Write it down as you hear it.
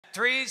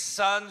3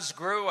 sons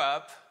grew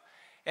up,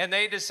 and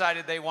they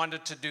decided they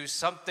wanted to do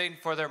something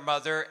for their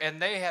mother,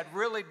 and they had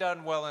really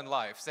done well in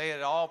life. They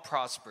had all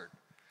prospered.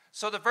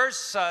 So the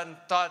first son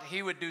thought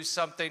he would do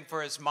something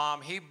for his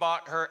mom. He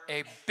bought her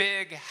a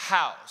big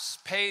house,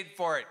 paid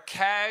for it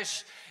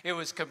cash. It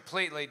was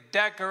completely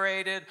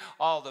decorated.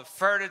 All the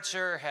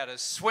furniture, had a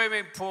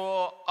swimming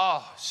pool.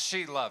 Oh,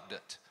 she loved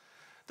it.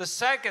 The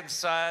second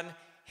son,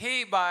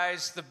 he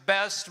buys the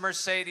best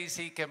Mercedes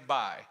he can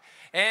buy.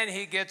 And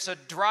he gets a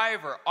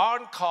driver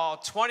on call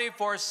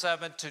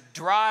 24/7 to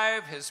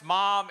drive his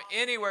mom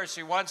anywhere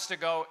she wants to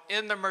go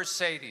in the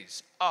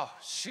Mercedes. Oh,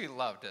 she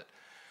loved it.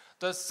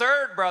 The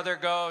third brother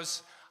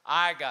goes,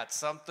 I got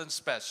something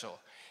special.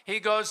 He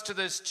goes to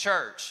this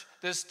church.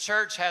 This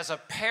church has a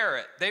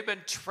parrot. They've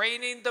been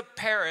training the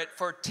parrot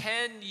for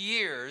 10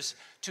 years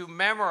to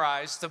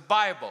memorize the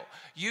Bible.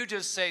 You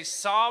just say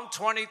Psalm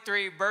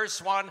 23,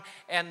 verse 1,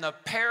 and the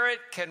parrot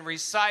can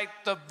recite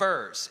the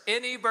verse,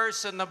 any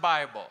verse in the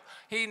Bible.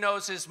 He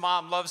knows his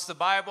mom loves the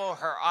Bible.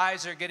 Her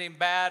eyes are getting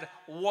bad.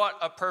 What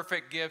a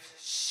perfect gift.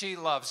 She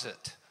loves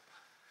it.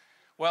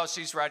 Well,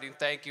 she's writing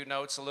thank you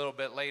notes a little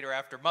bit later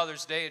after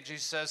Mother's Day, and she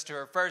says to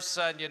her first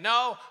son, you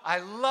know, I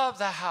love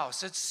the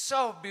house. It's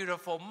so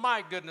beautiful.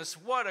 My goodness,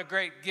 what a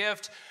great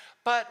gift.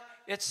 But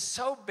it's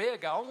so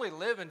big. I only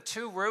live in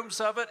 2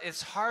 rooms of it.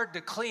 It's hard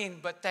to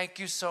clean, but thank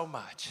you so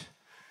much.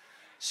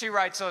 She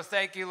writes a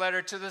thank you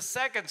letter to the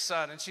second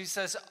son, and she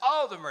says,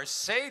 oh, the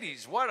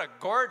Mercedes, what a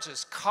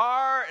gorgeous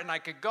car, and I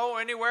could go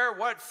anywhere.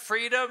 What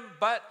freedom,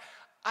 but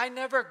I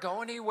never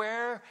go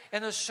anywhere,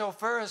 and the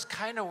chauffeur is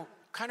kind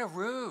of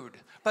rude,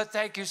 but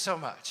thank you so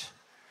much.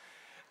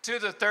 To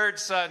the third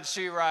son,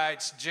 she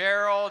writes,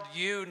 Gerald,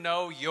 you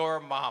know your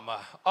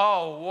mama.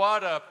 Oh,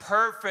 what a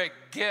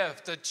perfect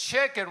gift. The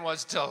chicken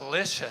was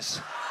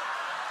delicious.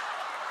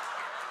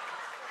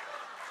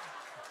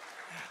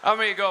 How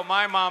many go,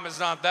 my mom is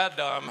not that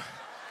dumb?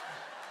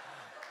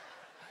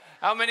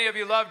 How many of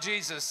you love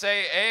Jesus?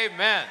 Say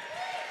amen.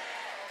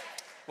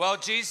 Well,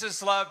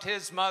 Jesus loved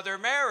his mother,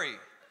 Mary.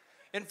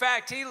 In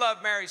fact, he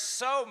loved Mary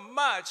so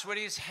much when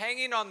he's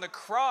hanging on the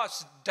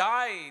cross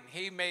dying,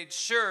 he made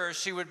sure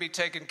she would be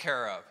taken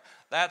care of.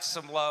 That's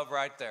some love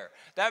right there.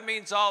 That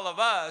means all of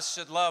us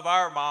should love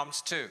our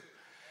moms too.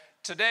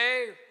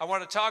 Today, I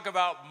want to talk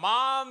about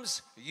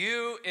moms,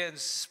 you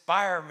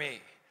inspire me.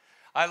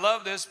 I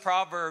love this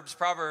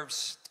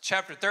Proverbs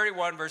chapter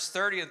 31, verse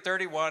 30 and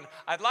 31.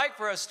 I'd like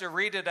for us to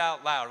read it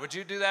out loud. Would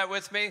you do that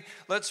with me?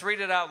 Let's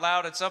read it out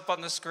loud. It's up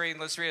on the screen.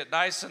 Let's read it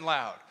nice and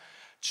loud.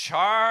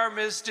 Charm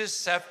is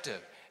deceptive,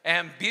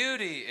 and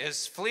beauty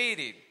is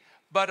fleeting,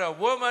 but a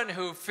woman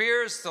who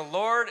fears the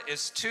Lord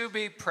is to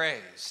be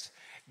praised.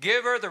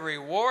 Give her the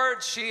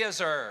reward she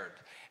has earned,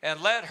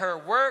 and let her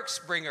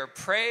works bring her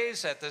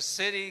praise at the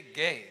city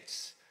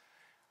gates.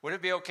 Would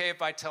it be okay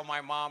if I tell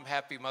my mom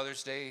Happy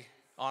Mother's Day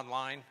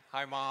online?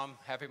 Hi, Mom,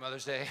 Happy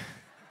Mother's Day.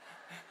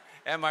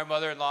 And my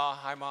mother-in-law,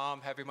 hi, Mom,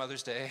 Happy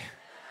Mother's Day.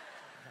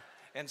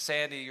 And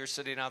Sandy, you're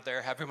sitting out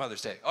there, Happy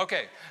Mother's Day.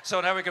 Okay,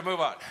 so now we can move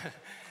on.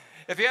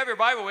 If you have your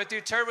Bible with you,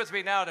 turn with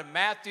me now to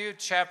Matthew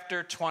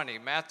chapter 20.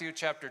 Matthew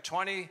chapter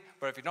 20,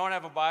 but if you don't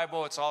have a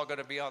Bible, it's all going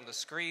to be on the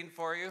screen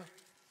for you.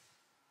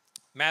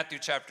 Matthew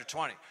chapter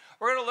 20.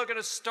 We're going to look at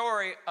a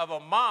story of a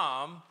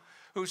mom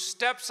who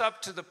steps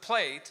up to the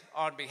plate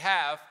on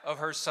behalf of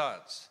her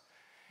sons.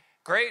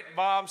 Great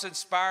moms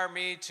inspire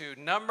me to,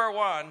 number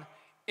 1,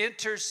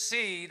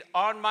 intercede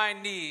on my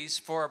knees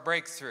for a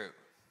breakthrough.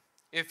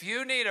 If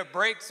you need a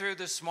breakthrough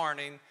this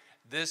morning,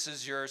 this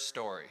is your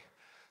story.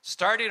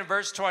 Starting in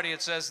verse 20,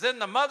 it says, Then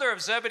the mother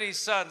of Zebedee's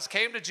sons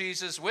came to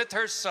Jesus with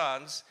her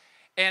sons,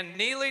 and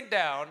kneeling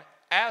down,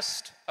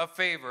 asked a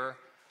favor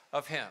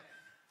of him.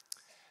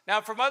 Now,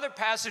 from other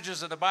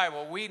passages of the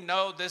Bible, we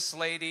know this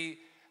lady,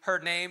 her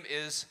name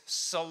is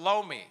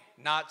Salome,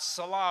 not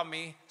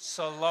Salami,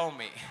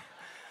 Salome.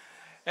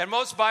 And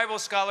most Bible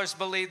scholars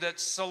believe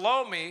that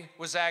Salome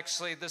was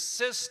actually the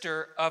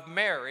sister of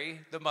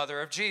Mary, the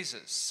mother of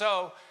Jesus.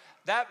 So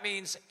that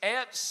means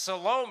Aunt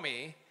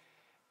Salome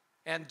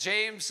and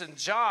James and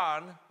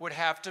John would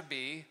have to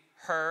be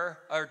her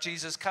or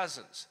Jesus'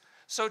 cousins.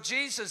 So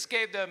Jesus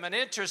gave them an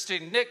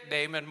interesting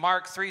nickname in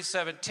Mark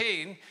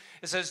 3:17.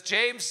 It says,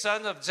 James,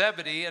 son of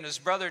Zebedee, and his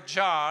brother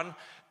John,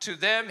 to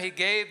them he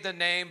gave the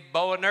name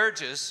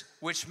Boanerges,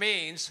 which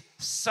means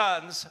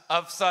sons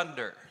of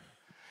thunder.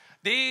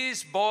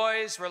 These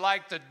boys were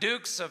like the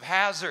Dukes of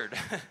Hazzard.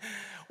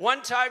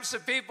 One time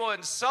some people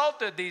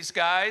insulted these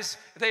guys.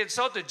 They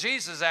insulted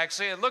Jesus,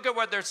 actually, and look at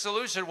what their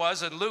solution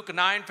was in Luke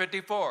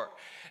 9:54.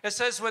 It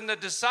says, when the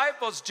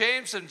disciples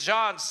James and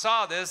John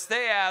saw this,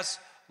 they asked,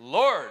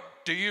 Lord,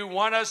 do you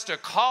want us to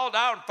call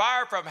down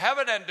fire from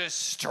heaven and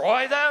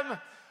destroy them?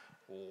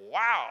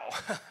 Wow,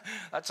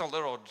 that's a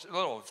little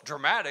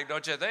dramatic,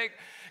 don't you think?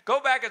 Go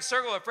back and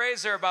circle a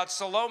phrase there about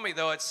Salome,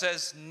 though. It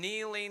says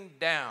kneeling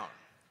down.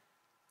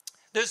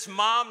 This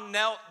mom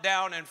knelt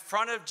down in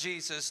front of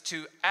Jesus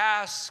to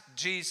ask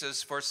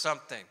Jesus for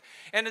something.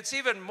 And it's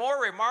even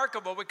more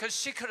remarkable because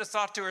she could have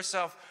thought to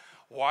herself,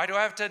 why do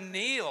I have to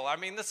kneel? I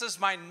mean, this is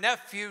my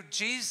nephew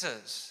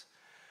Jesus.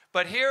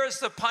 But here is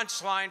the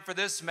punchline for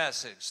this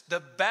message.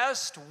 The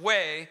best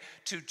way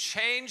to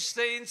change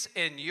things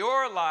in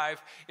your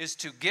life is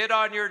to get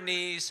on your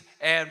knees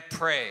and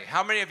pray.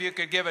 How many of you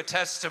could give a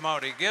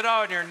testimony? Get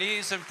on your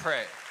knees and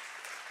pray.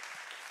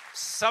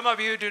 Some of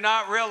you do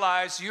not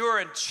realize you're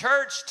in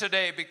church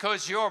today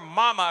because your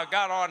mama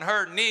got on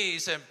her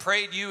knees and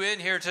prayed you in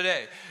here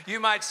today. You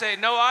might say,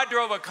 no, I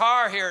drove a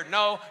car here.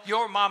 No,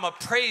 your mama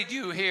prayed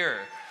you here.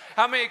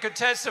 How many could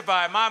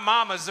testify? My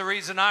mama's the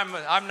reason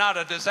I'm not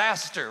a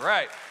disaster,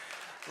 right?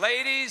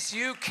 Ladies,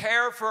 you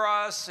care for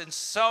us in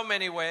so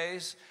many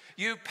ways.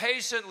 You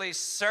patiently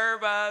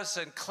serve us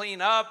and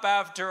clean up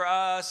after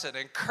us and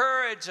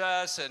encourage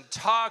us and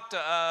talk to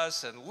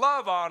us and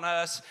love on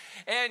us.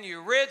 And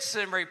you rinse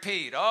and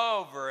repeat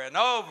over and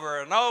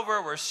over and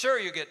over. We're sure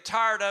you get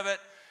tired of it.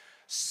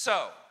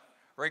 So,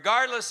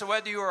 regardless of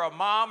whether you are a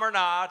mom or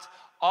not,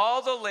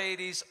 all the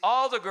ladies,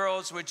 all the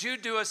girls, would you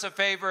do us a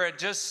favor and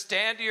just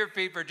stand to your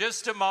feet for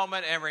just a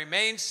moment and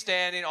remain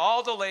standing?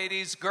 All the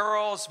ladies,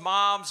 girls,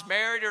 moms,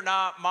 married or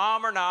not,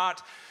 mom or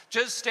not,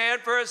 just stand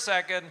for a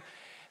second.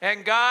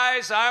 And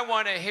guys, I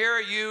want to hear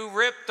you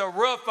rip the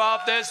roof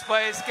off this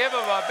place. Give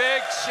them a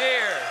big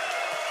cheer.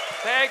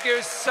 Thank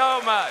you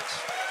so much.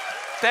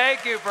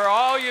 Thank you for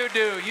all you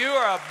do. You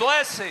are a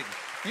blessing.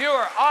 You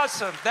are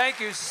awesome. Thank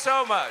you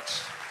so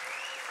much.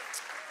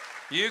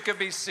 You can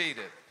be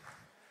seated.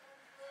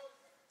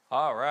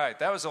 All right,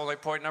 that was only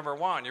point number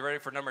one. You ready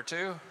for number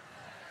two?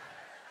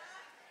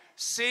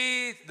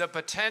 See the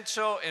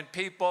potential in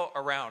people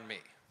around me.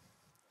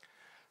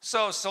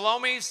 So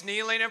Salome's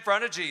kneeling in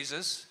front of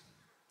Jesus.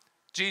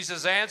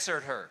 Jesus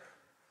answered her.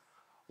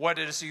 What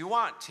is it you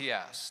want? He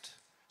asked.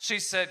 She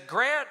said,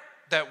 grant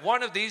that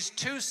one of these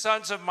two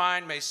sons of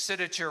mine may sit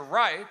at your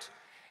right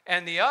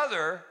and the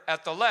other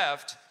at the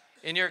left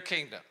in your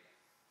kingdom.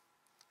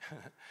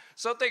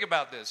 So think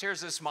about this.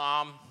 Here's this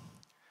mom.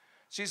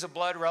 She's a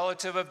blood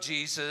relative of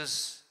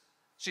Jesus.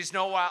 She's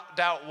no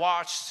doubt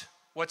watched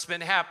what's been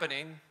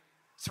happening.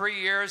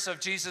 3 years of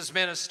Jesus'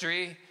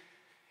 ministry.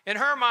 In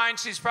her mind,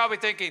 she's probably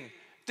thinking,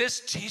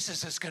 this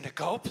Jesus is going to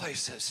go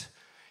places.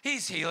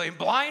 He's healing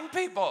blind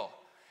people.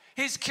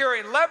 He's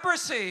curing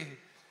leprosy.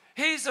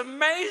 He's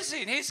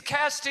amazing. He's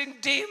casting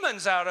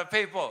demons out of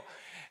people.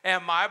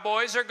 And my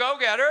boys are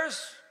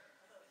go-getters.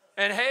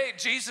 And hey,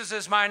 Jesus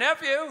is my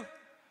nephew.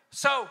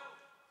 So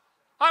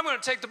I'm going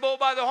to take the bull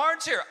by the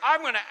horns here.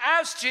 I'm going to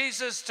ask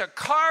Jesus to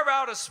carve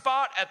out a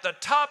spot at the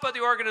top of the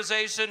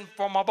organization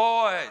for my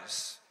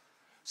boys.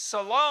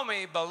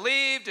 Salome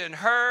believed in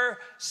her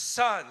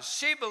sons.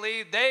 She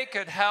believed they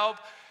could help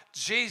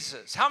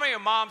Jesus. How many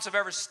moms have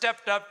ever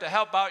stepped up to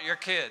help out your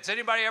kids?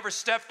 Anybody ever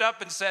stepped up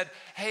and said,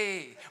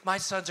 hey, my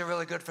son's a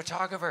really good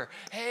photographer.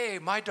 Hey,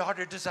 my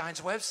daughter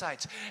designs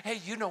websites. Hey,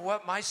 you know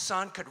what? My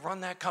son could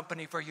run that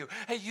company for you.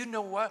 Hey, you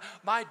know what?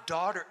 My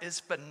daughter is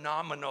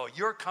phenomenal.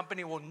 Your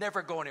company will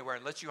never go anywhere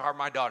unless you hire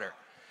my daughter.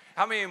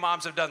 How many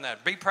moms have done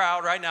that? Be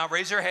proud right now.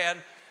 Raise your hand.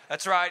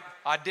 That's right.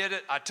 I did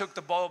it. I took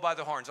the bull by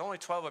the horns. Only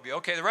 12 of you.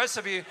 Okay, the rest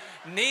of you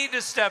need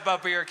to step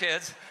up for your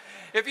kids.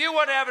 If you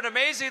want to have an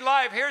amazing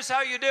life, here's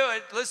how you do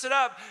it. Listen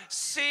up.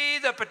 See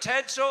the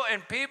potential in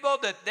people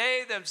that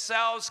they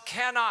themselves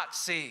cannot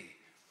see.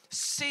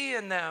 See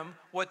in them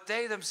what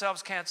they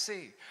themselves can't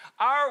see.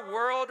 Our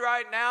world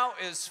right now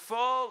is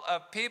full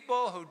of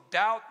people who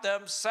doubt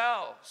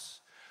themselves,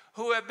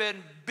 who have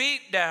been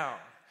beat down,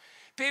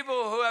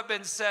 people who have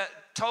been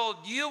told,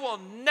 you will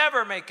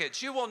never make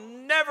it. You will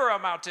never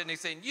amount to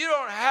anything. You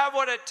don't have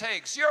what it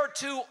takes. You're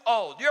too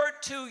old. You're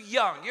too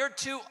young. You're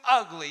too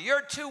ugly.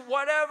 You're too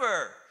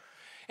whatever.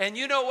 And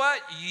you know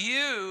what?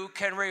 You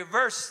can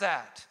reverse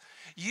that.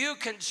 You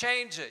can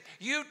change it.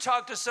 You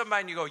talk to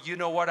somebody and you go, you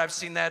know what? I've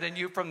seen that in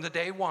you from the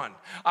day one.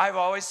 I've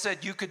always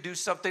said you could do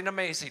something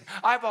amazing.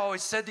 I've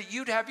always said that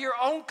you'd have your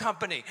own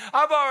company.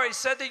 I've always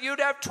said that you'd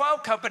have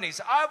 12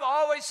 companies. I've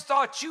always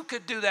thought you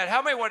could do that.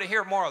 How many want to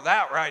hear more of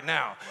that right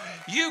now?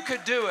 You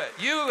could do it.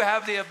 You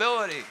have the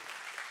ability.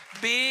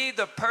 Be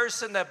the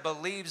person that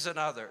believes in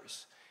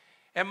others.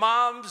 And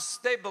moms,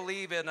 they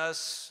believe in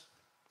us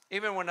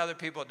even when other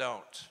people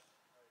don't.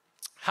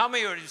 How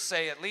many would you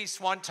say at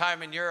least one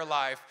time in your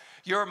life,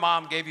 your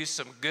mom gave you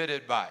some good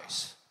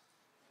advice?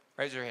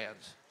 Raise your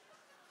hands.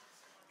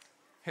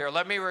 Here,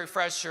 let me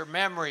refresh your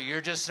memory.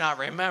 You're just not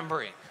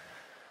remembering.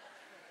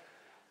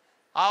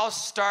 I'll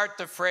start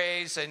the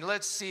phrase, and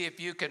let's see if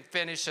you can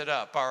finish it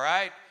up, all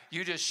right?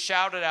 You just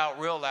shout it out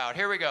real loud.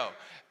 Here we go.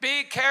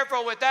 Be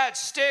careful with that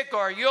stick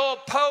or you'll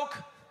poke.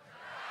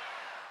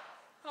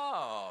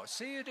 Oh,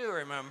 see, you do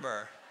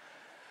remember.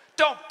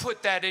 Don't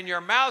put that in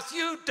your mouth.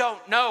 You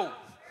don't know.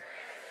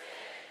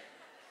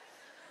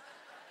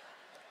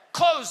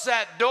 Close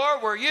that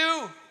door, were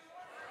you?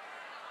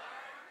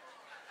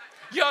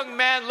 Young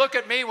man, look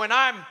at me when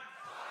I'm.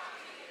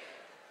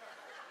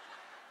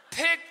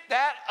 Pick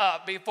that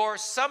up before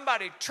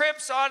somebody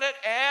trips on it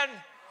and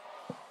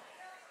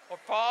or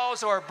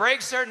falls or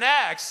breaks their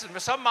necks.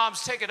 Some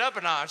moms take it up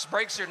a notch,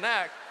 breaks your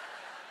neck.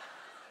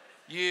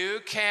 You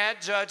can't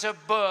judge a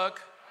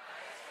book.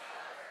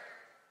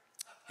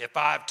 If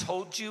I've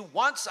told you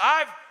once,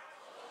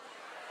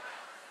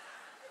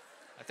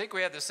 I think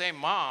we had the same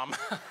mom.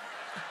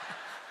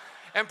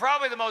 And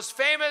probably the most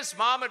famous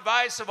mom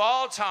advice of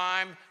all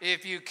time,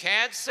 if you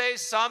can't say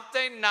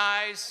something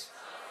nice,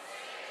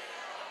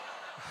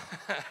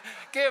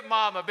 give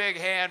mom a big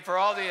hand for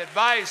all the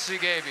advice she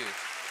gave you.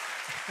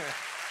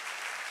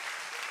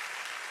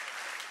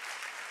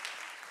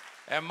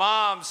 And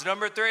moms,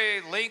 number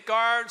 3, link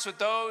arms with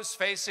those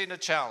facing a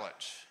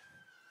challenge.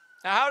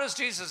 Now, how does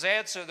Jesus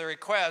answer the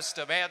request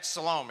of Aunt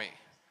Salome?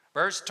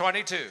 Verse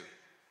 22,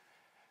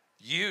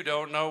 you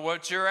don't know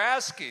what you're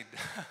asking.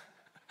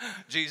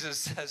 Jesus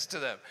says to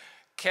them,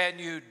 can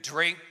you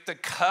drink the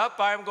cup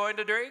I'm going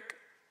to drink?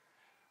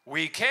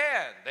 We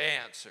can, they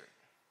answered.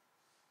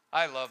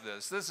 I love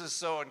this. This is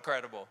so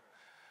incredible.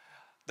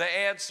 The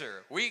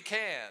answer, we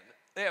can.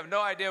 They have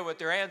no idea what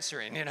they're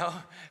answering, you know.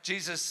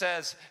 Jesus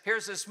says,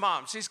 here's this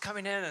mom. She's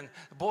coming in, and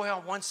a boy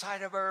on one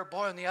side of her, a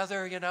boy on the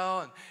other, you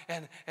know,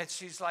 and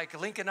she's like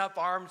linking up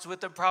arms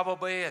with them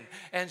probably,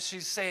 and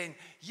she's saying,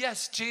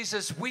 yes,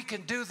 Jesus, we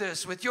can do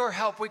this. With your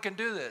help, we can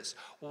do this.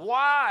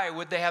 Why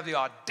would they have the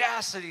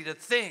audacity to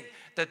think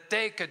that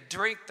they could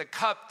drink the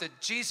cup that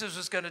Jesus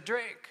was going to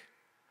drink?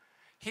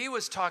 He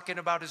was talking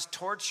about his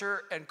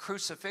torture and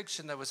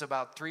crucifixion that was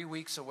about 3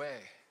 weeks away.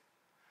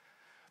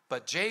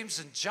 But James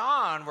and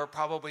John were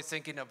probably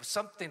thinking of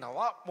something a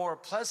lot more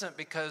pleasant,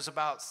 because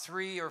about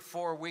 3 or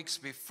 4 weeks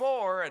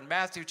before, in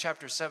Matthew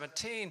chapter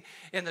 17,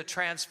 in the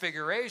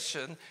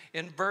Transfiguration,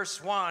 in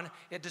verse 1,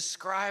 it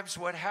describes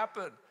what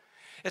happened.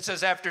 It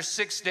says, after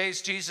 6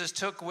 days, Jesus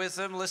took with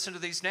him, listen to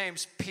these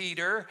names,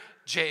 Peter,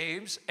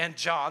 James, and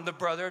John, the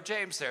brother of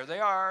James. There they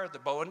are, the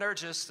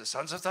Boanerges, the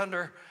sons of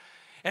thunder.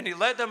 And he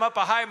led them up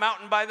a high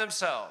mountain by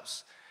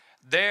themselves.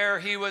 There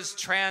he was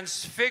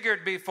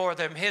transfigured before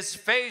them. His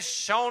face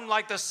shone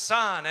like the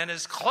sun, and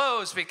his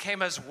clothes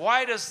became as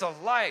white as the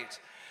light.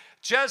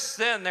 Just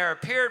then there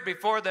appeared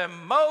before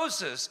them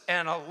Moses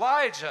and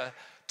Elijah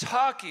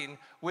talking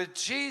with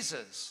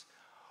Jesus.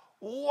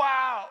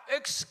 Wow,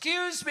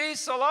 excuse me,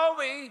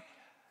 Salome,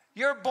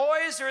 your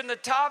boys are in the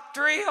top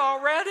 3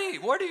 already.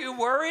 What are you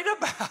worried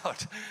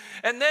about?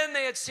 And then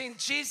they had seen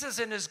Jesus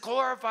in his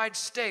glorified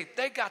state.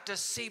 They got to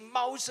see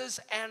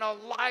Moses and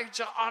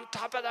Elijah on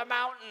top of the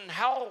mountain.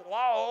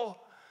 Hello.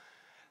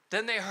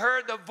 Then they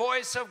heard the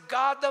voice of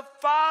God the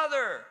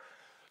Father.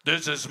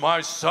 This is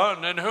my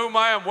son in whom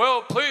I am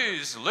well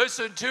pleased.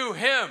 Listen to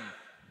him.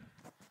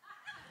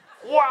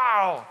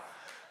 Wow.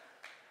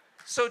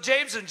 So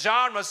James and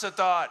John must have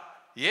thought,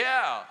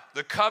 yeah,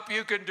 the cup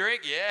you can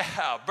drink,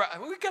 yeah,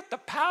 we got the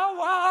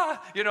power.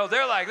 You know,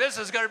 they're like, this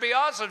is going to be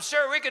awesome.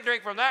 Sure, we can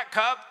drink from that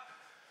cup.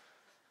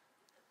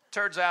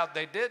 Turns out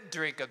they did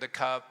drink of the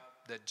cup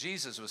that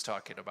Jesus was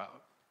talking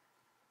about.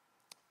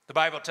 The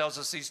Bible tells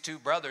us these 2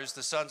 brothers,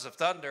 the sons of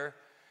thunder,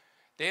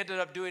 they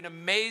ended up doing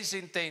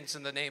amazing things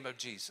in the name of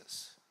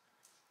Jesus.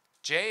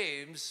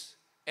 James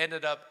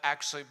ended up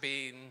actually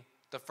being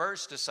the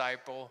first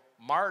disciple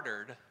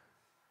martyred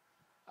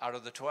out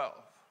of the 12.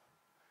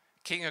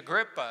 King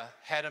Agrippa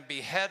had him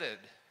beheaded.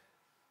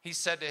 He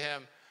said to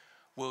him,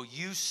 will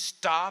you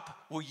stop?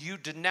 Will you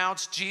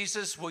denounce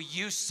Jesus? Will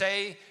you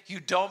say you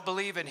don't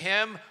believe in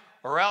him,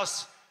 or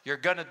else you're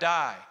going to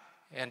die?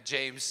 And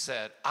James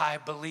said, I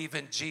believe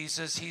in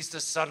Jesus. He's the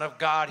Son of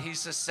God.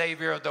 He's the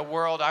Savior of the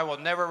world. I will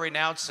never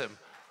renounce him.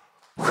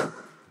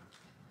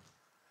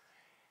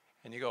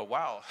 And you go,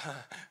 wow,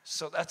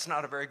 so that's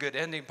not a very good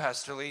ending,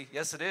 Pastor Lee.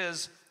 Yes, it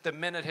is. The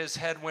minute his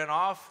head went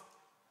off,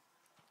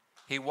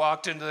 he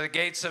walked into the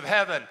gates of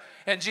heaven,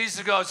 and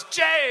Jesus goes,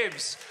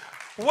 James,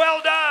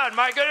 well done,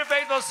 my good and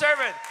faithful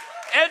servant.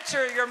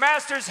 Enter your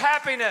master's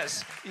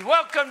happiness.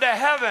 Welcome to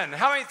heaven.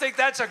 How many think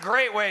that's a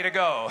great way to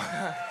go?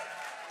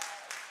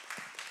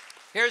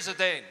 Here's the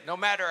thing. No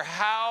matter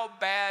how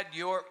bad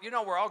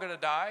we're all going to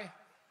die.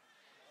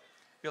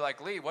 You're like,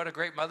 Lee, what a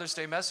great Mother's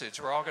Day message.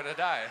 We're all going to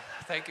die.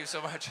 Thank you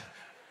so much.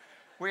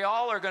 We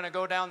all are going to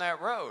go down that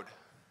road.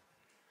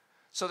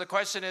 So the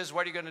question is,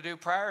 what are you going to do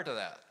prior to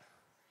that?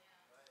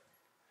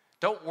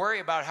 Don't worry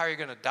about how you're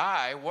going to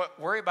die.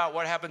 Worry about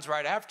what happens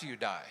right after you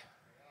die.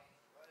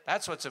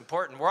 That's what's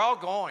important. We're all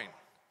going.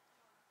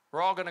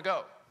 We're all going to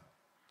go.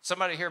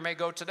 Somebody here may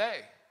go today.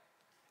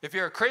 If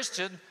you're a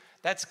Christian,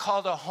 that's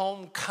called a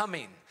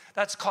homecoming.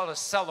 That's called a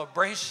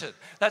celebration.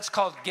 That's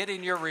called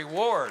getting your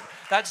reward.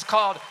 That's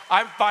called,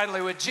 I'm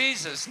finally with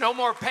Jesus. No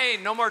more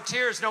pain, no more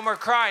tears, no more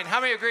crying.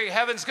 How many agree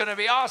heaven's going to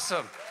be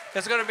awesome?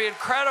 It's going to be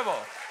incredible.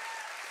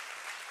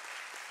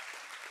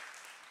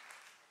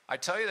 I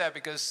tell you that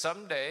because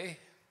someday,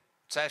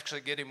 it's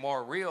actually getting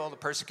more real. The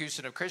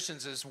persecution of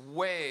Christians is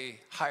way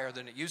higher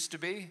than it used to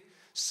be.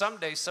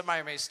 Someday,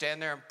 somebody may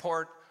stand there and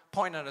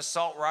point an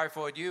assault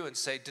rifle at you and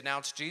say,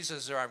 denounce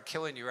Jesus or I'm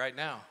killing you right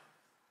now.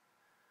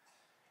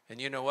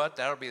 And you know what?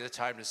 That'll be the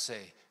time to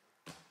say,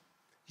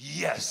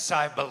 yes,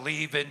 I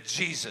believe in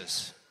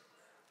Jesus.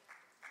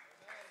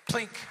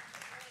 Plink.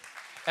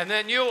 And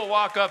then you will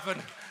walk up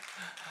and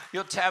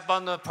you'll tap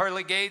on the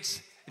pearly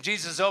gates. And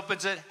Jesus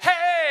opens it.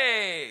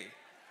 Hey!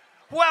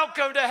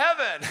 Welcome to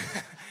heaven.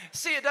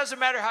 See, it doesn't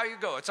matter how you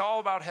go. It's all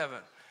about heaven.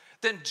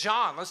 Then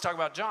John, let's talk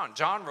about John.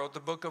 John wrote the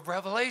book of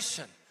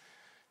Revelation.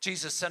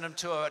 Jesus sent him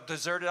to a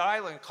deserted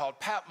island called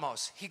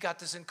Patmos. He got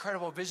this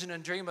incredible vision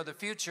and dream of the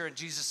future, and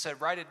Jesus said,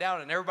 write it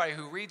down, and everybody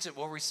who reads it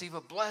will receive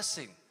a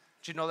blessing.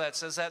 Do you know that it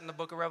says that in the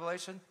book of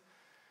Revelation?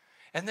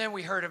 And then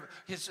we heard of,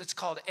 it's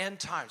called end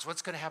times.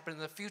 What's going to happen in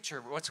the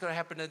future? What's going to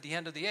happen at the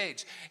end of the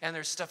age? And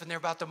there's stuff in there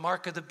about the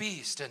mark of the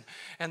beast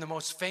and the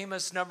most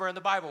famous number in the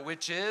Bible,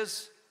 which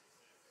is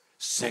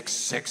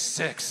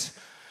 666.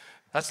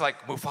 That's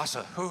like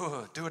Mufasa.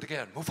 Ooh, do it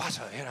again.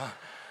 Mufasa, you know.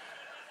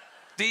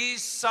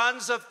 These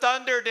sons of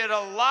thunder did a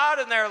lot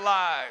in their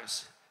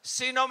lives.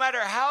 See, no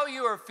matter how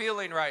you are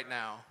feeling right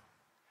now,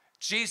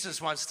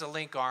 Jesus wants to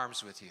link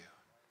arms with you.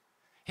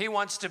 He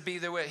wants to be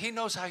there. He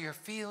knows how you're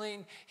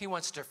feeling. He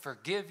wants to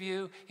forgive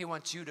you. He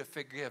wants you to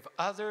forgive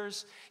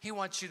others. He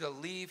wants you to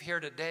leave here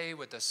today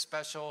with a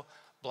special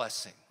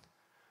blessing.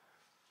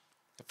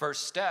 The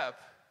first step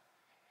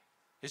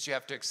is you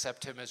have to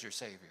accept him as your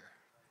Savior.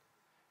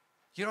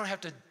 You don't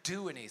have to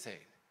do anything.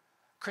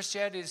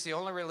 Christianity is the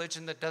only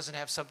religion that doesn't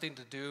have something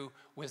to do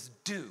with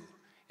do.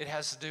 It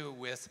has to do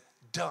with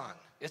done.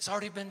 It's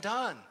already been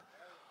done.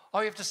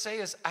 All you have to say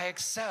is, I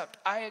accept,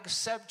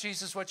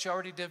 Jesus, what you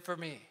already did for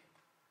me.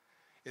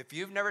 If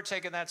you've never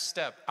taken that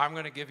step, I'm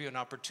going to give you an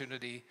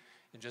opportunity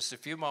in just a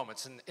few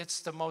moments. And it's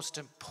the most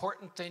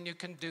important thing you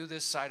can do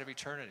this side of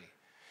eternity.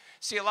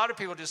 See, a lot of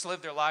people just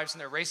live their lives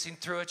and they're racing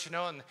through it, you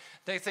know, and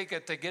they think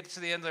that they get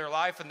to the end of their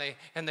life and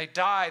they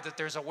die, that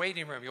there's a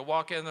waiting room. You'll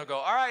walk in and they'll go,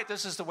 all right,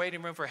 this is the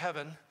waiting room for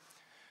heaven.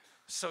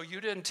 So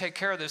you didn't take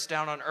care of this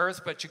down on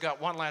earth, but you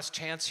got one last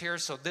chance here.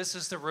 So this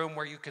is the room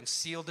where you can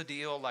seal the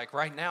deal. Like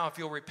right now, if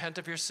you'll repent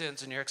of your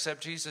sins and you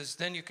accept Jesus,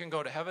 then you can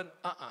go to heaven.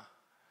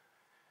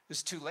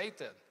 It's too late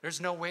then.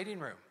 There's no waiting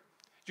room.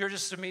 You're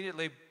just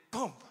immediately,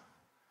 boom,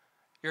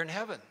 you're in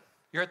heaven.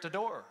 You're at the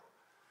door.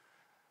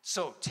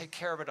 So take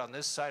care of it on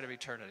this side of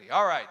eternity.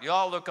 All right, you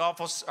all look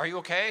awful. Are you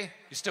okay?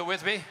 You still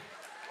with me?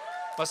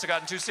 Must have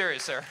gotten too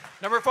serious there.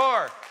 Number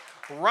 4,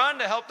 run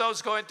to help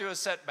those going through a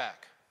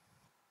setback.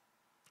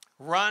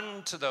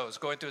 Run to those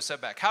going through a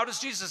setback. How does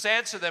Jesus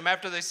answer them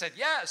after they said,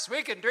 yes,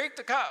 we can drink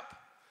the cup?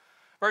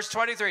 Verse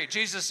 23,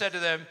 Jesus said to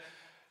them,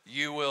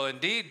 you will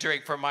indeed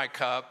drink from my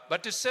cup,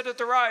 but to sit at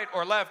the right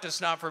or left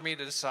is not for me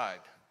to decide.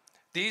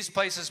 These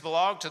places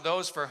belong to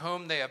those for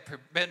whom they have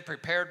been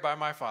prepared by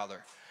my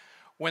Father.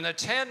 When the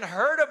 10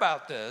 heard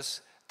about this,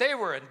 they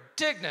were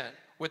indignant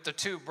with the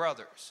 2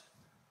 brothers.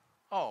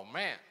 Oh,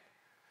 man.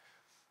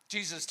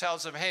 Jesus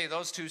tells them, hey,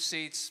 those 2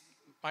 seats,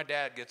 my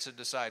dad gets to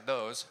decide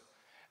those.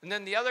 And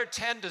then the other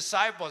 10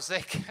 disciples, they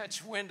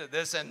catch wind of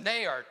this, and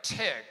they are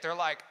ticked. They're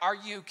like, are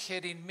you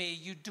kidding me?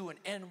 You do an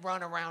end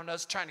run around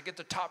us trying to get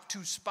the top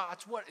 2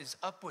 spots. What is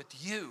up with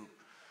you?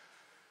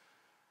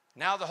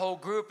 Now the whole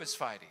group is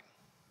fighting.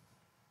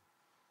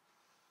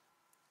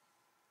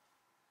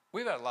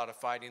 We've had a lot of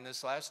fighting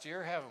this last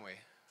year, haven't we?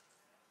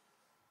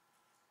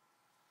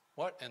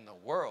 What in the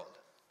world?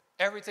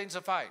 Everything's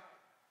a fight.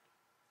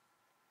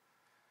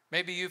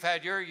 Maybe you've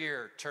had your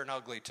year turn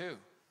ugly too.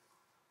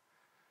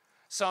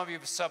 Some of you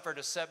have suffered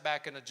a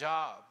setback in a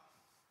job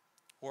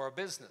or a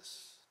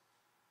business.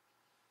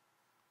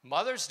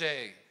 Mother's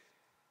Day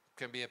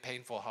can be a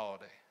painful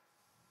holiday.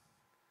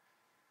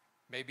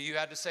 Maybe you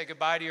had to say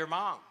goodbye to your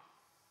mom.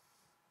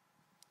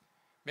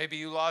 Maybe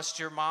you lost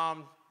your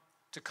mom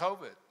to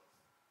COVID.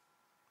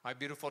 My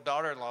beautiful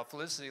daughter-in-law,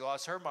 Felicity,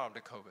 lost her mom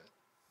to COVID.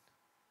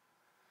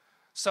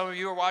 Some of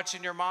you are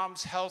watching your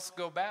mom's health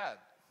go bad.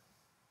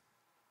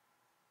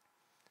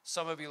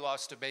 Some of you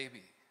lost a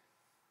baby.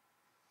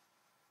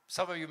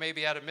 Some of you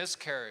maybe had a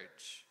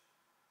miscarriage,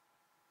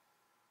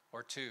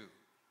 or 2,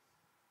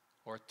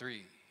 or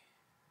 3,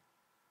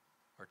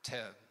 or 10.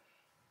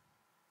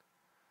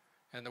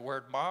 And the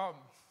word mom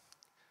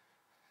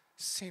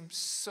seems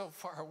so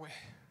far away.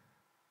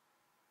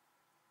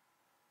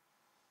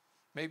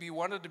 Maybe you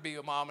wanted to be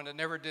a mom and it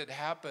never did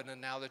happen,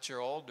 and now that you're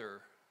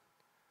older,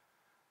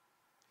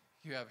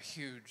 you have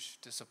huge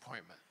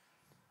disappointment.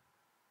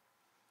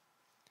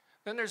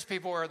 Then there's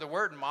people where the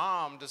word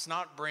mom does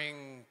not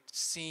bring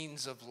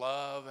scenes of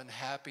love and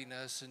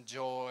happiness and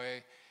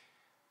joy.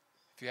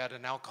 If you had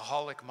an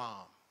alcoholic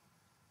mom,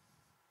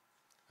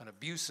 an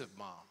abusive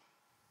mom,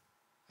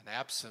 an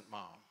absent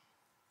mom.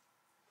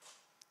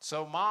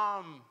 So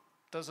mom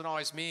doesn't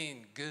always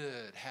mean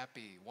good,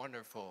 happy,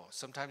 wonderful.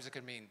 Sometimes it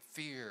can mean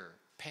fear,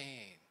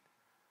 pain,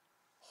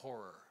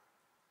 horror.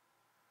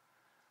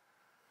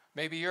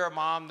 Maybe you're a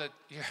mom that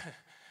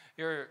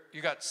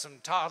you got some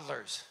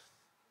toddlers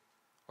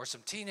or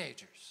some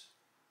teenagers.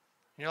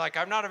 And you're like,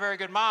 I'm not a very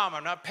good mom.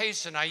 I'm not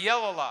patient. I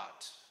yell a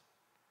lot.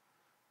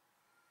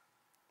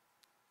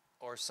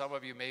 Or some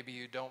of you, maybe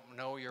you don't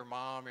know your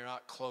mom. You're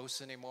not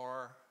close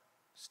anymore.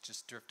 It's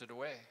just drifted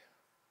away.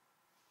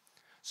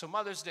 So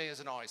Mother's Day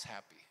isn't always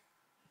happy.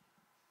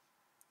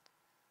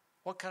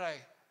 What could I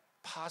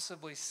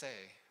possibly say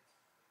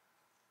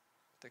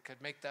that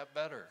could make that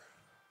better?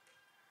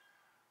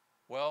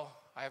 Well,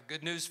 I have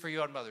good news for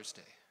you on Mother's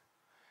Day.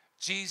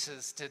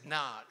 Jesus did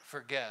not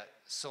forget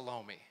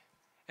Salome.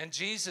 And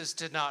Jesus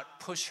did not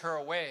push her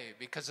away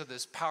because of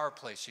this power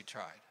play she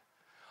tried.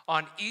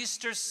 On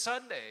Easter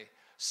Sunday,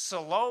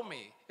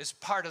 Salome is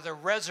part of the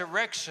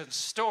resurrection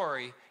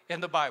story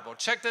in the Bible.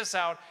 Check this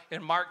out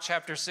in Mark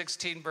chapter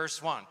 16,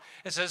 verse 1.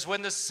 It says,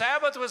 when the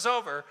Sabbath was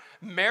over,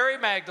 Mary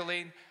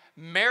Magdalene,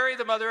 Mary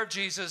the mother of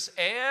Jesus,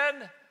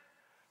 and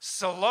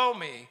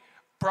Salome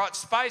brought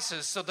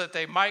spices so that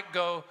they might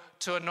go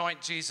to anoint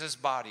Jesus'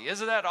 body.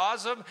 Isn't that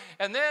awesome?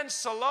 And then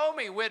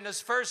Salome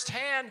witnessed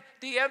firsthand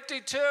the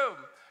empty tomb.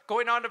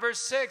 Going on to verse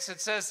 6,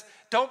 it says,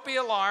 don't be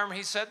alarmed.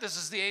 He said, this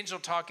is the angel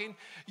talking.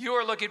 You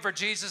are looking for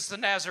Jesus the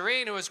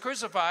Nazarene who was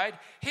crucified.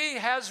 He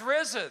has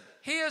risen.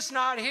 He is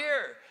not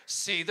here.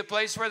 See the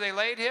place where they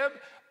laid him?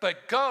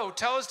 But go,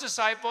 tell his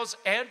disciples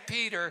and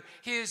Peter,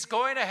 he is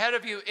going ahead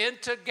of you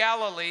into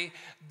Galilee.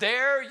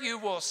 There you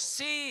will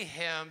see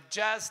him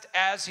just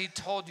as he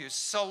told you.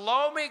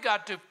 Salome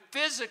got to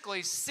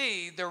physically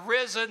see the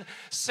risen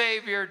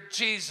Savior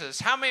Jesus.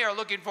 How many are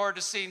looking forward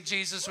to seeing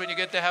Jesus when you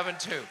get to heaven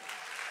too?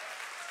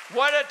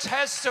 What a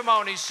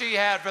testimony she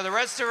had for the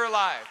rest of her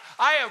life.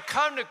 I have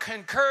come to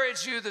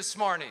encourage you this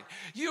morning.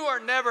 You are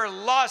never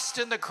lost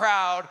in the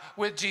crowd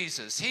with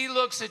Jesus. He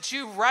looks at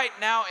you right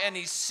now and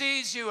he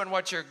sees you and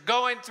what you're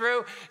going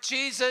through.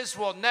 Jesus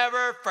will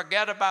never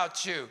forget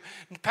about you.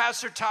 And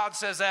Pastor Todd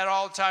says that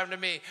all the time to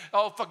me.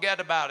 Oh, forget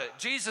about it.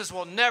 Jesus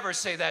will never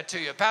say that to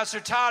you.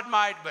 Pastor Todd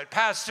might, but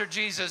Pastor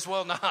Jesus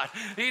will not.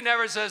 He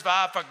never says,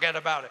 forget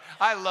about it.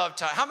 I love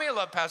Todd. How many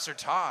love Pastor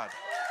Todd?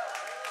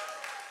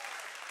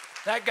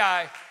 That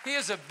guy, he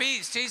is a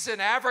beast. He's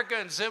in Africa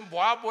and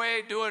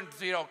Zimbabwe doing,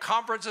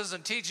 conferences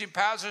and teaching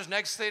pastors.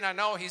 Next thing I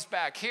know, he's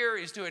back here.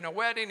 He's doing a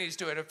wedding. He's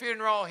doing a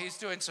funeral. He's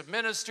doing some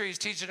ministry. He's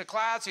teaching a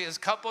class. He has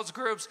couples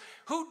groups.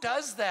 Who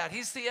does that?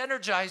 He's the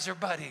Energizer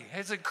Buddy.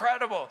 It's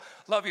incredible.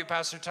 Love you,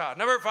 Pastor Todd.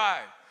 Number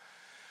 5,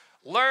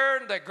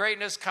 learn that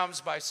greatness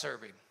comes by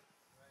serving.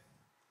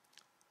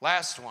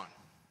 Last one.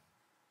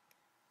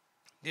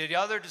 The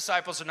other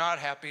disciples are not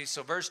happy.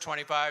 So verse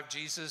 25,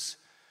 Jesus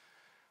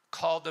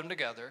called them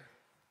together.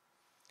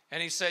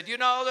 And he said, you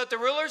know that the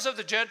rulers of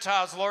the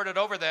Gentiles lord it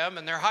over them,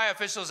 and their high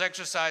officials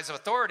exercise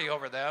authority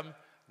over them.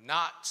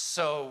 Not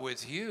so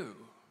with you.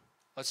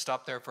 Let's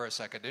stop there for a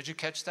second. Did you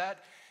catch that?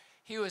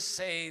 He was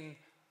saying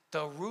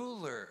the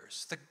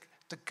rulers,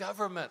 the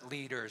government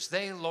leaders,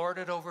 they lord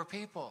it over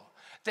people.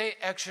 They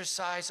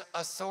exercise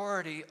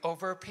authority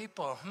over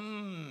people.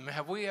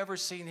 Have we ever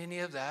seen any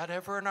of that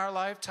ever in our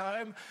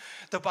lifetime?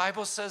 The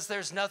Bible says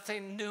there's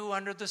nothing new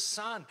under the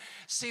sun.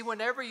 See,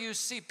 whenever you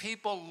see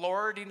people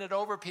lording it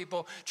over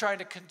people, trying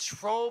to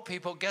control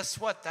people, guess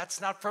what? That's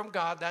not from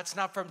God. That's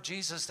not from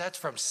Jesus. That's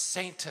from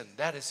Satan.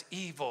 That is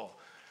evil.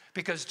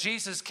 Because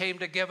Jesus came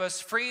to give us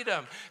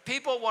freedom.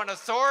 People want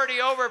authority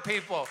over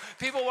people.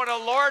 People want to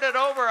lord it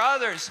over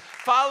others.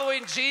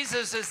 Following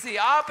Jesus is the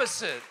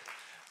opposite.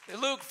 In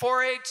Luke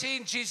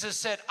 4:18, Jesus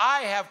said,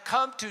 I have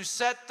come to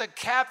set the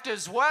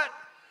captives what?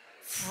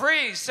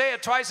 Free. Say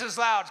it twice as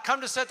loud.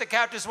 Come to set the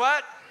captives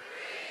what?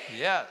 Free.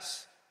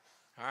 Yes.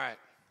 All right.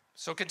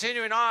 So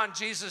continuing on,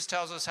 Jesus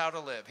tells us how to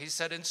live. He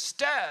said,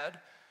 instead,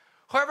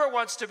 whoever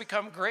wants to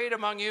become great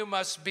among you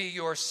must be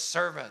your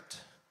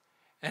servant.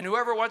 And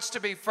whoever wants to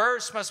be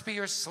first must be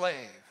your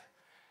slave.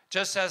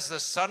 Just as the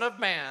Son of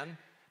Man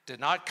did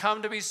not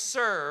come to be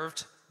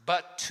served,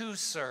 but to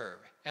serve,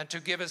 and to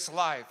give his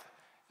life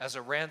as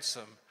a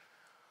ransom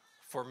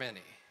for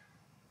many.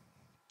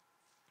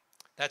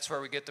 That's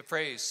where we get the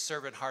phrase,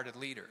 servant-hearted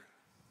leader.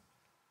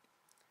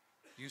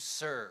 You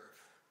serve.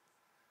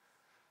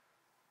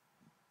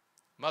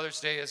 Mother's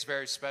Day is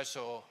very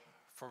special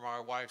for my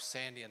wife,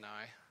 Sandy, and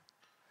I.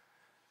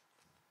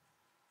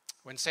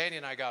 When Sandy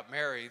and I got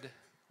married,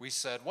 we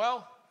said,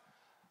 well,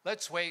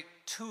 let's wait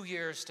 2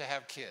 years to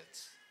have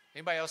kids.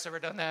 Anybody else ever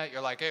done that?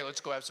 You're like, hey,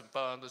 let's go have some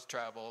fun, let's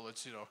travel,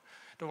 let's,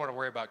 don't want to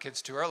worry about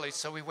kids too early.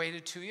 So we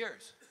waited 2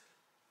 years.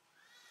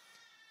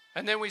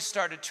 And then we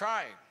started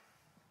trying.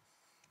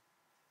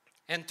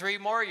 And 3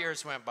 more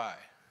years went by.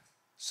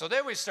 So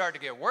then we started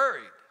to get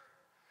worried.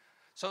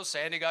 So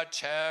Sandy got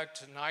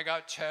checked, and I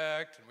got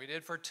checked, and we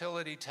did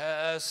fertility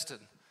tests, and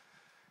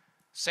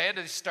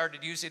Sandy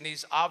started using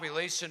these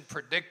ovulation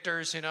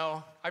predictors,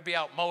 I'd be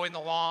out mowing the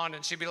lawn,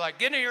 and she'd be like,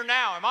 get in here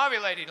now, I'm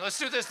ovulating, let's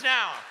do this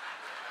now.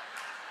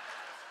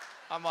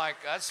 I'm like,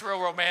 that's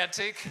real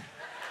romantic.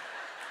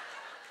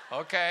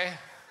 Okay.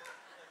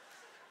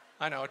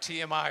 I know,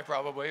 TMI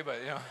probably, but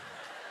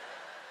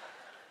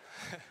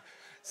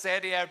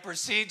Sandy had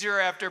procedure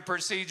after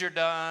procedure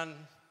done.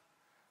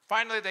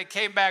 Finally, they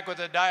came back with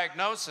a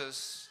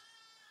diagnosis,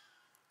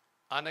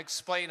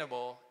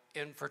 unexplainable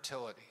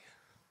infertility.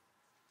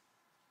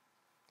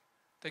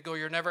 They go,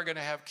 you're never going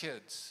to have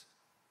kids.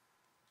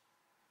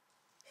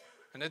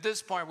 And at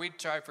this point, we'd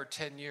tried for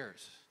 10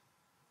 years.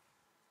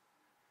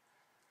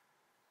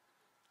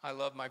 I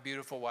love my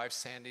beautiful wife,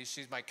 Sandy.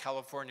 She's my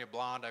California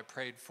blonde I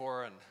prayed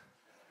for, and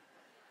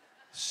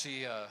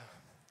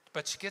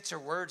but she gets her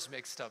words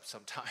mixed up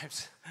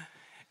sometimes.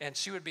 And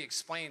she would be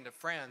explaining to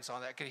friends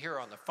on that. I could hear her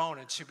on the phone,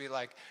 and she'd be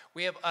like,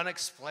 we have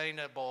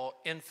unexplainable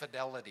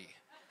infidelity.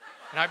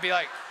 And I'd be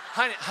like,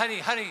 honey.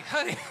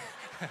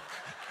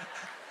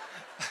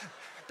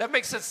 That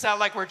makes it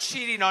sound like we're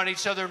cheating on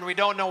each other and we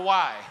don't know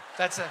why.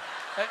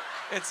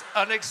 It's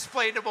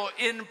unexplainable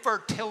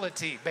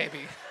infertility, baby.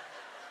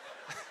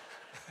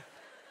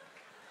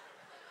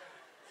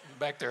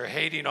 Back there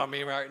hating on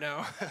me right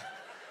now.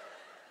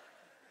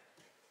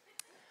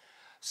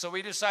 So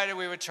we decided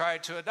we would try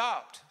to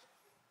adopt.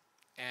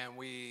 And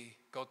we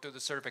go through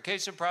the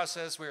certification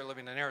process. We were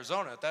living in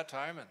Arizona at that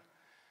time, and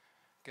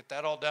get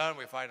that all done.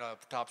 We find an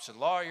adoption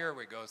lawyer.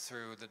 We go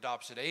through the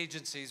adoption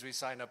agencies. We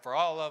signed up for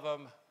all of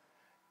them.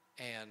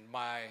 And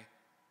my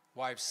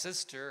wife's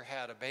sister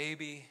had a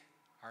baby,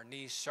 our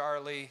niece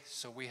Charlie,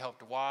 so we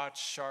helped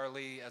watch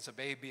Charlie as a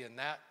baby, and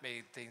that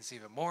made things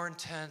even more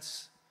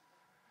intense.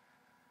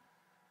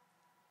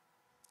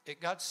 It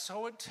got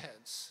so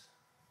intense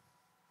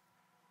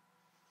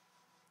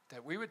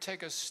that we would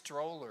take a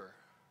stroller,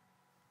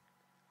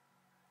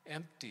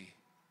 empty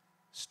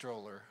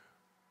stroller,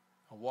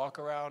 and walk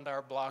around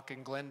our block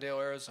in Glendale,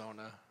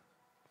 Arizona.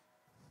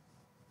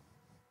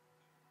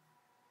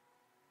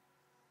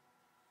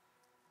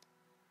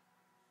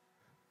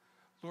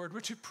 Lord,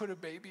 would you put a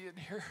baby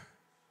in here?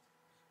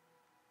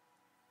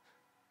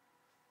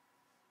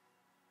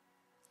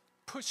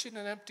 Pushing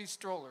an empty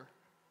stroller.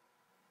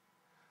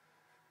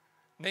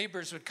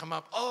 Neighbors would come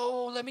up,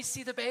 oh, let me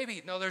see the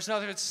baby. No, there's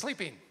nothing, it's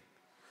sleeping.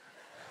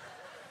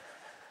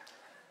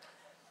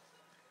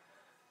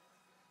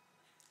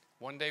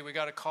 One day we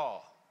got a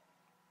call.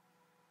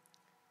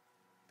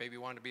 Baby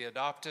wanted to be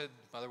adopted.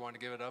 Mother wanted to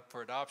give it up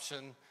for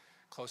adoption.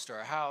 Close to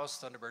our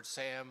house, Thunderbird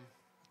Sam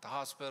at the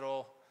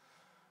hospital.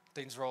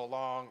 Things roll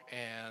along,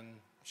 and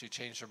she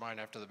changed her mind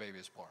after the baby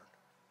was born.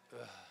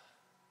 Ugh.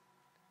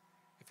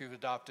 If you've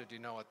adopted, you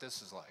know what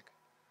this is like.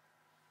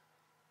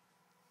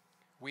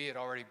 We had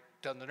already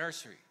done the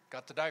nursery,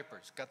 got the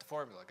diapers, got the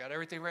formula, got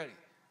everything ready.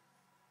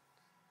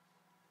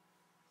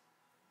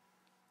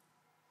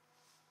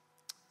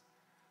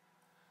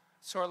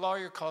 So our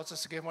lawyer calls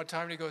us again one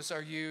time, and he goes,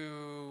 are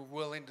you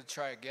willing to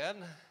try again?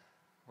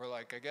 We're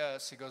like, I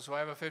guess. He goes, well, I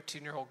have a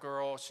 15-year-old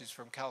girl. She's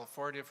from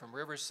California, from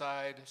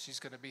Riverside. She's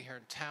going to be here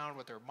in town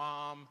with her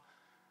mom.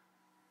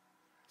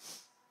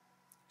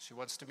 She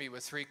wants to meet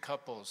with 3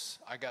 couples.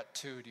 I got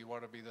 2. Do you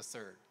want to be the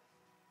 3rd?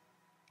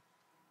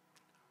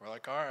 We're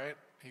like, all right.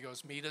 He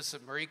goes, meet us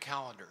at Marie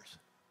Callender's.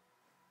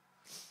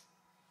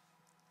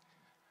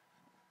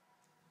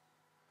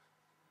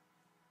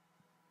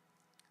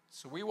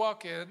 So we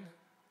walk in,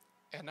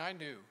 and I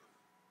knew,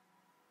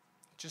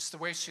 just the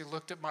way she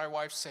looked at my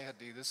wife,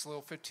 Sandy, this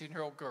little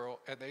 15-year-old girl,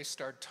 and they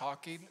started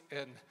talking,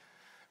 and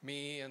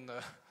me and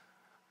the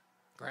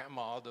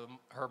grandma,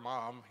 her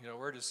mom,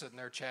 we're just sitting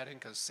there chatting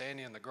because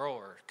Sandy and the girl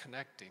are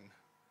connecting.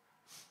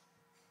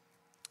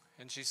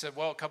 And she said,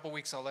 well, a couple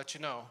weeks, I'll let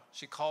you know.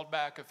 She called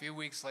back a few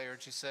weeks later,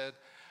 and she said,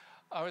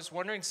 I was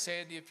wondering,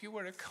 Sandy, if you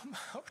want to come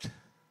out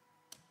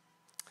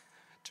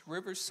to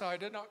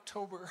Riverside in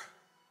October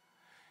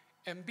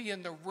and be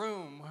in the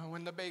room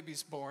when the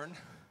baby's born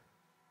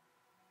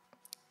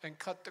and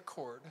cut the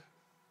cord.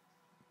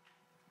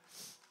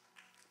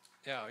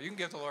 Yeah, you can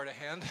give the Lord a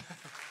hand.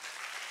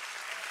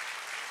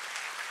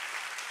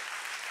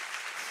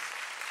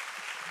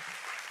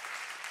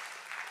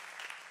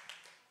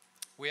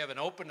 We have an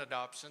open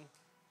adoption.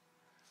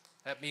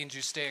 That means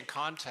you stay in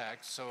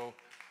contact. So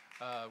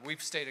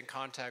we've stayed in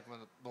contact with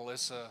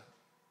Melissa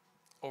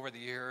over the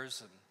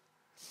years, and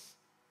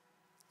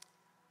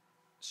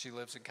she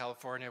lives in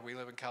California. We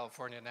live in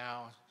California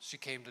now. She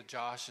came to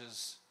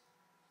Josh's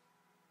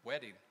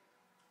wedding.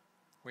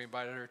 We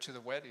invited her to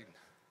the wedding.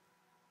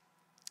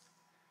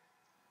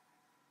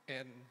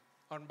 And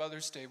on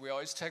Mother's Day, we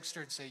always text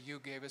her and say, you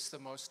gave us the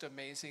most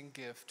amazing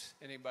gift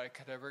anybody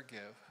could ever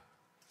give.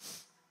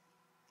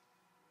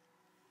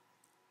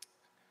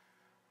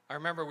 I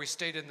remember we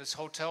stayed in this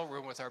hotel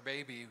room with our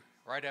baby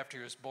right after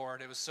he was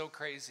born. It was so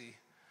crazy.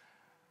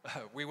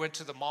 We went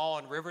to the mall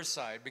in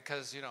Riverside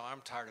because, I'm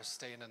tired of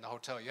staying in the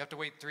hotel. You have to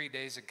wait 3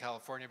 days in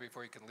California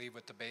before you can leave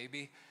with the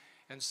baby.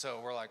 And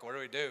so we're like, what do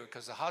we do?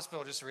 Because the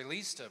hospital just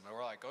released him. And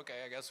we're like, okay,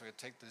 I guess we're going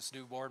to take this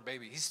newborn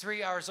baby. He's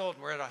 3 hours old,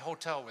 and we're at a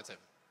hotel with him.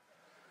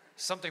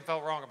 Something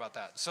felt wrong about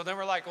that. So then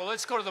we're like, well,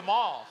 let's go to the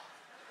mall.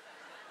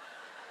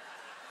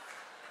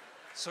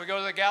 So we go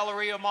to the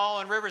Galleria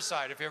Mall in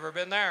Riverside, if you've ever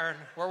been there, and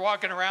we're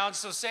walking around.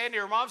 So Sandy,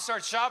 her mom,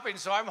 starts shopping,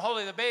 so I'm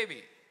holding the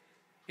baby.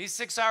 He's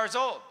 6 hours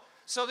old.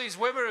 So these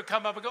women would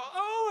come up and go,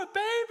 oh, a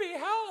baby,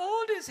 how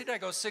old is he? And I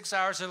go, 6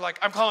 hours. They're like,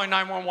 I'm calling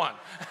 911.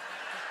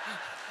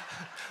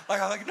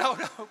 I'm like, no,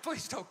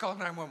 please don't call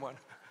 911.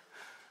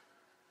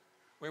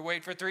 We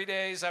wait for 3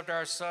 days after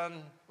our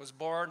son was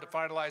born to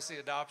finalize the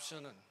adoption.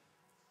 And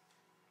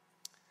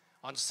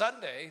on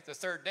Sunday, the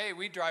 3rd day,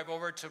 we drive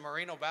over to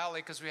Moreno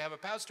Valley because we have a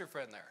pastor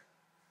friend there.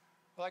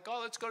 We're like, oh,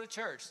 let's go to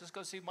church. Let's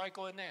go see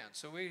Michael and Nan.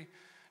 So we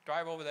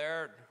drive over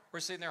there, and we're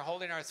sitting there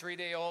holding our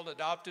 3-day-old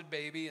adopted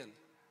baby, and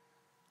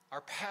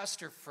our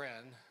pastor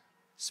friend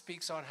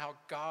speaks on how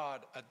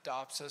God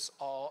adopts us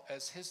all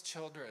as his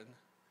children.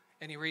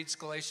 And he reads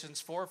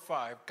Galatians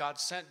 4:5. God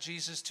sent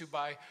Jesus to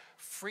buy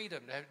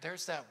freedom.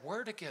 There's that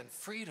word again,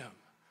 freedom.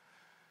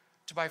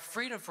 To buy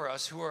freedom for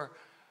us who were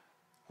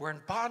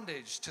in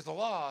bondage to the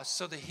law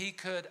so that he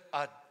could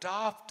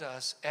adopt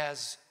us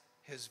as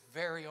his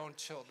very own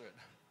children.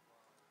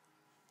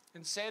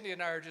 And Sandy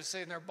and I are just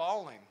sitting there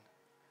bawling.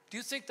 Do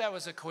you think that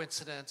was a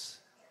coincidence?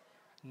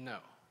 No.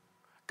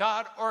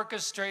 God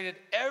orchestrated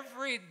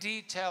every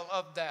detail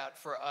of that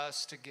for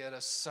us to get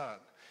a son.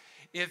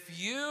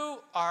 If you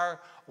are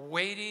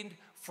waiting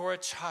for a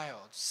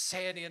child,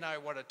 Sandy and I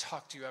want to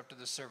talk to you after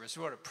the service.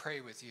 We want to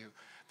pray with you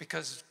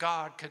because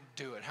God can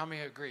do it. How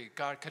many agree?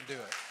 God can do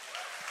it.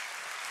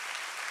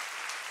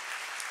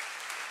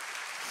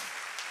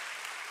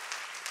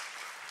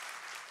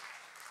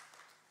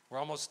 We're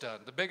almost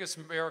done. The biggest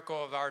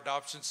miracle of our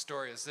adoption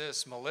story is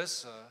this.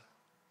 Melissa,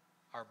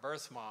 our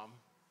birth mom,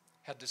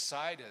 had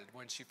decided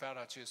when she found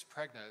out she was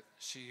pregnant,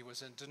 she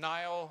was in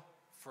denial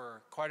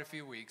for quite a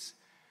few weeks.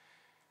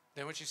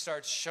 Then when she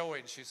started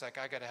showing, she's like,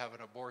 I got to have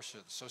an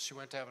abortion. So she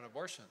went to have an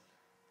abortion.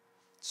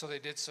 So they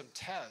did some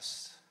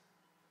tests,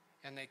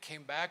 and they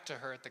came back to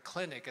her at the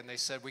clinic, and they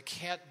said, we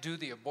can't do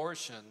the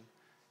abortion.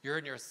 You're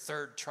in your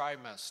 3rd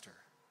trimester.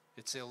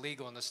 It's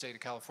illegal in the state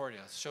of California.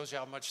 It shows you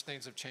how much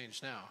things have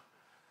changed now.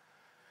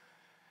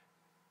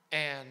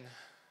 And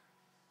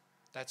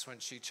that's when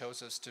she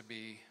chose us to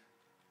be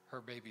her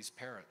baby's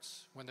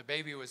parents. When the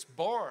baby was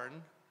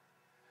born,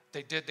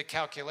 they did the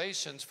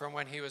calculations from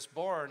when he was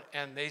born,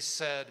 and they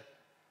said,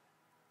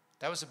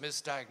 that was a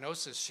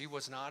misdiagnosis. She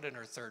was not in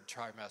her 3rd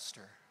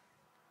trimester.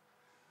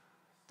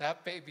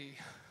 That baby,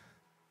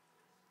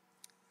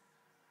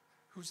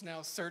 who's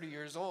now 30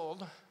 years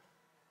old,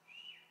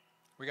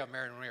 we got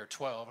married when we were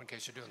 12, in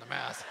case you're doing the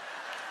math.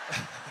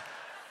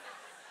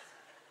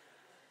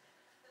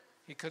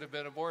 He could have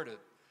been aborted.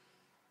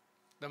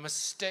 The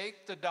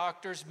mistake the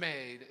doctors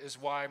made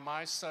is why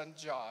my son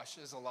Josh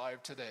is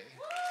alive today.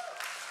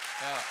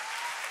 Yeah.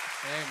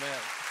 Amen.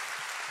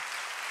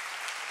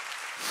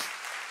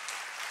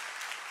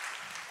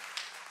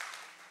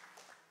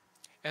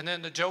 And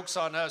then the joke's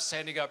on us.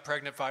 Sandy got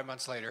pregnant 5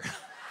 months later.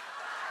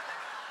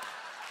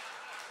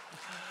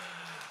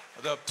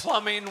 The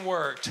plumbing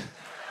worked.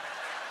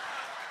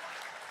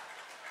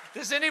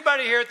 Does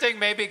anybody here think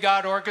maybe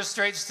God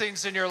orchestrates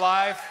things in your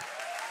life?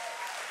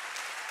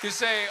 You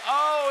say,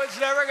 oh, it's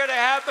never going to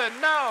happen.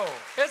 No,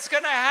 it's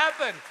going to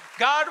happen.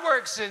 God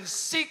works in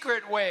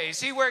secret ways.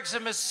 He works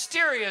in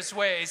mysterious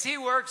ways. He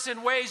works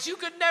in ways you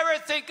could never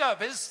think of.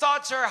 His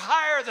thoughts are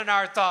higher than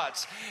our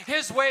thoughts.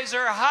 His ways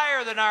are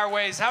higher than our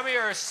ways. How many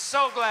are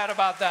so glad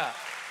about that?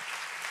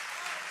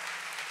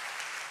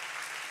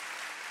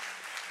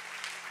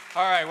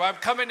 All right, well, I'm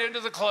coming into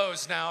the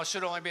close now.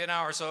 Should only be an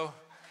hour or so.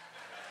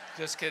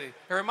 Just kidding.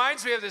 It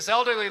reminds me of this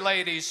elderly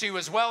lady. She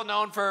was well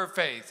known for her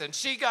faith. And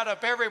she got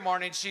up every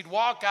morning. She'd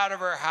walk out of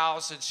her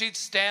house and she'd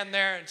stand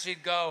there and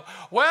she'd go,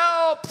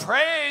 well,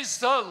 praise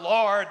the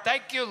Lord.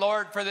 Thank you,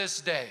 Lord, for this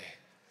day.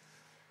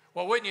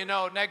 Well, wouldn't you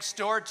know, next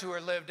door to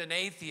her lived an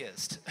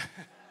atheist.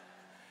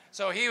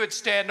 So he would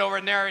stand over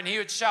in there and he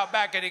would shout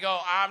back and he'd go,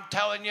 I'm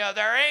telling you,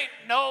 there ain't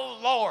no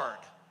Lord.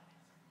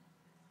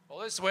 Well,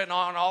 this went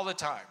on all the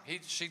time.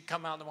 She'd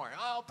come out in the morning.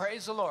 Oh,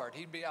 praise the Lord.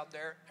 He'd be out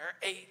there. There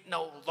ain't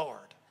no Lord.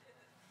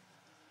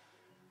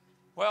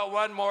 Well,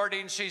 one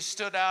morning she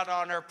stood out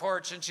on her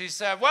porch and she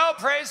said, well,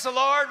 praise the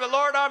Lord, but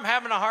Lord, I'm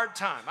having a hard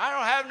time. I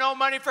don't have no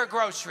money for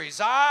groceries.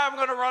 I'm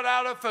going to run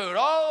out of food.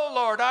 Oh,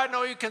 Lord, I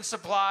know you can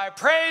supply.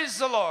 Praise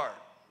the Lord.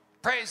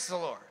 Praise the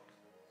Lord.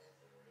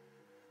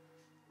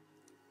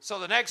 So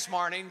the next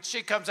morning,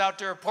 she comes out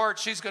to her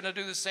porch. She's going to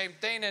do the same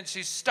thing, and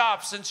she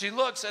stops and she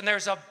looks, and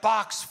there's a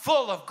box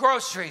full of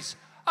groceries.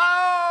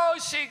 Oh,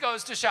 she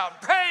goes to shout,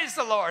 praise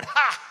the Lord.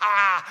 Ha,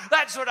 ha,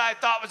 that's what I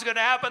thought was going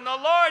to happen. The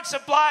Lord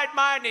supplied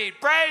my need.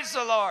 Praise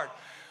the Lord.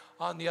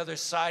 On the other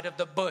side of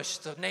the bush,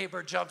 the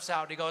neighbor jumps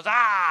out. He goes,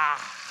 ah,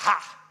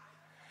 ha.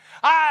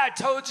 I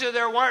told you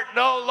there weren't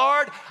no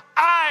Lord.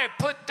 I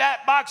put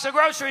that box of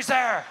groceries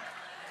there.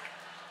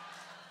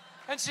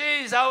 And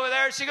she's over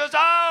there. She goes,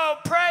 oh,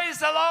 praise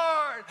the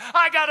Lord.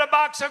 I got a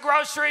box of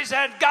groceries,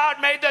 and God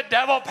made the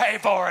devil pay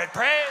for it.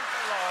 Praise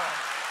the Lord.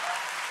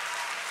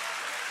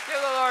 Give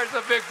the Lord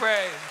some big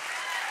praise.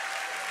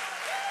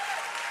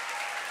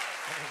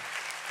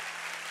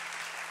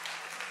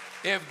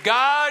 If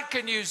God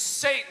can use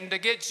Satan to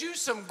get you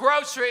some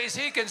groceries,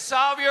 he can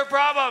solve your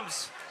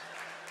problems.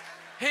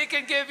 He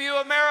can give you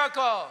a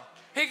miracle.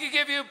 He can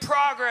give you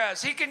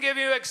progress. He can give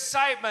you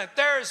excitement.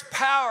 There's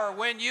power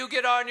when you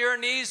get on your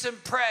knees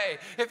and pray.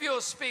 If you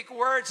will speak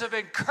words of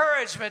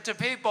encouragement to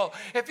people,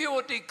 if you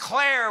will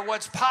declare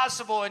what's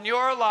possible in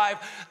your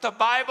life, the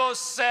Bible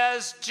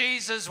says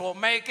Jesus will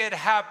make it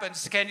happen.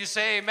 Can you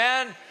say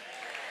amen?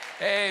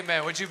 Amen.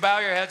 Amen. Would you bow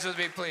your heads with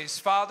me, please?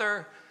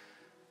 Father,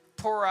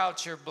 pour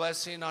out your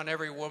blessing on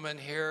every woman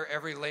here,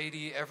 every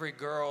lady, every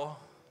girl.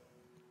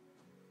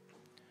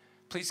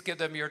 Please give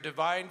them your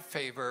divine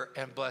favor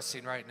and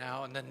blessing right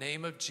now in the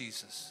name of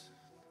Jesus.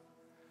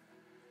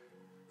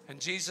 And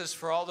Jesus,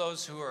 for all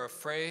those who are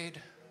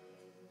afraid,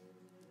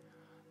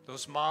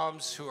 those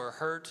moms who are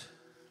hurt,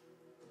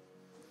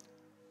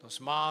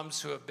 those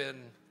moms who have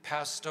been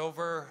passed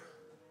over,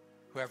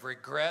 who have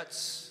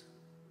regrets,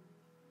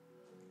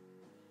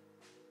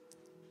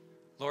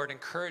 Lord,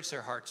 encourage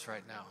their hearts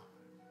right now.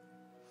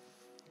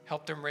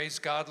 Help them raise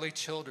godly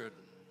children.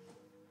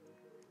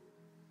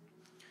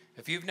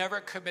 If you've never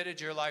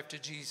committed your life to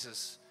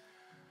Jesus,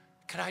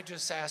 can I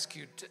just ask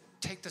you to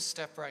take the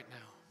step right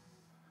now?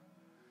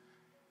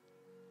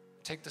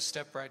 Take the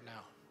step right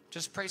now.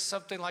 Just pray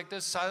something like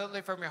this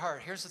silently from your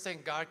heart. Here's the thing.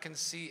 God can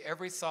see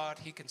every thought.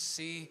 He can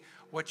see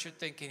what you're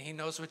thinking. He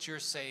knows what you're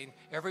saying.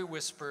 Every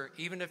whisper,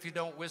 even if you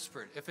don't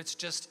whisper it, if it's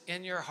just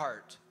in your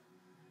heart.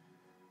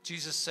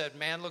 Jesus said,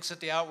 man looks at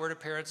the outward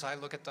appearance, I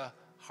look at the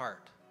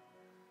heart.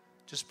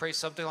 Just pray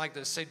something like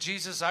this. Say,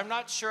 Jesus, I'm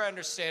not sure I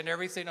understand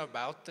everything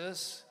about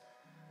this,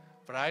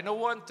 but I know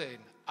one thing.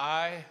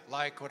 I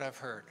like what I've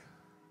heard.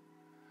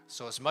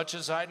 So as much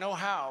as I know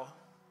how,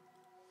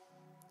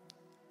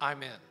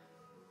 I'm in.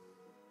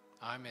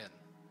 I'm in.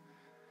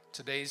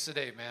 Today's the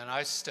day, man.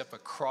 I step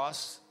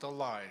across the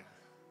line.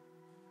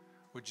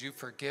 Would you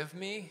forgive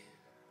me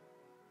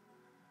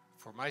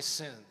for my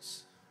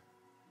sins?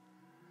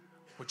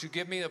 Would you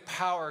give me the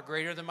power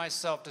greater than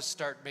myself to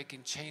start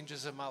making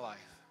changes in my life?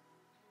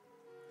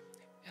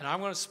 And I'm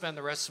going to spend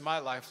the rest of my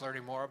life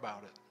learning more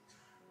about it.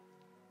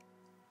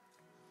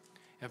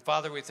 And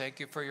Father, we thank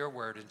you for your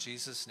word in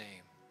Jesus'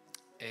 name.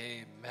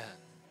 Amen.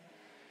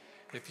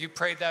 If you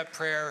prayed that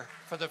prayer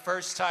for the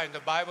first time, the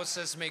Bible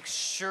says make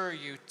sure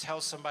you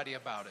tell somebody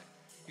about it.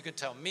 You can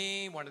tell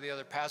me, one of the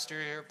other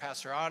pastors here,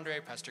 Pastor Andre,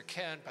 Pastor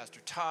Ken, Pastor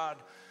Todd,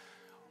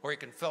 or you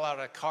can fill out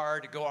a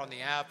card, go on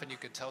the app, and you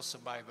can tell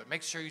somebody. But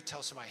make sure you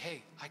tell somebody,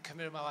 hey, I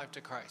committed my life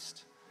to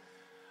Christ.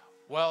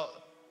 Well,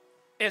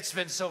 it's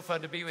been so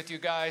fun to be with you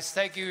guys.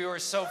 Thank you. You were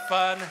so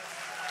fun.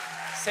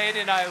 Sadie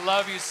and I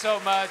love you so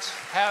much.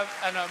 Have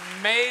an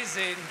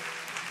amazing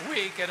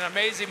week and an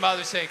amazing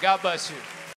Mother's Day. God bless you.